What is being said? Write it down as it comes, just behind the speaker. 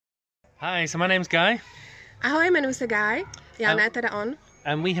Hi, so my name's Guy. Ahoj, jmenuji se Guy. Já ne, teda on.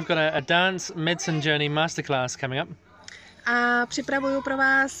 And we have got a dance medicine journey masterclass coming up. A připravuju pro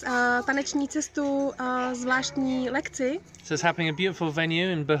vás taneční cestu, zvláštní lekci, So it's happening at a beautiful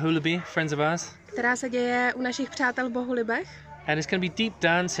venue in Bohulaby, friends of ours. která se děje u našich přátel v Bohulibech. And it's going to be deep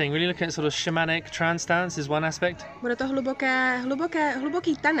dancing, really looking at sort of shamanic trance dance is one aspect. Bude to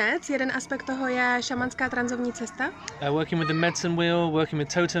hluboký tanec, jeden aspekt toho je šamanská tranzovní cesta. Working with the medicine wheel, working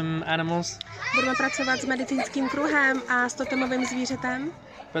with totem animals. Budeme pracovat s medicínským kruhem a s totemovým zvířetem.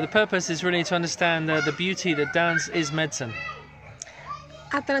 But the purpose is really to understand the beauty that dance is medicine.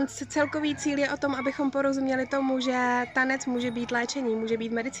 A ten celkový cíl je o tom, abychom porozuměli tomu, že tanec může být léčení, může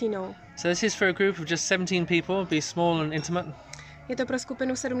být medicínou. So this is for a group of just 17 people, be small and intimate. Je to pro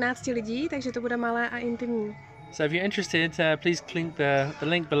skupinu 17 lidí, takže to bude malé a intimní. So if you're interested, please click the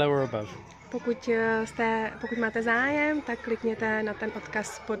link below or above. Pokud máte zájem, tak klikněte na ten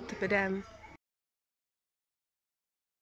odkaz pod videem.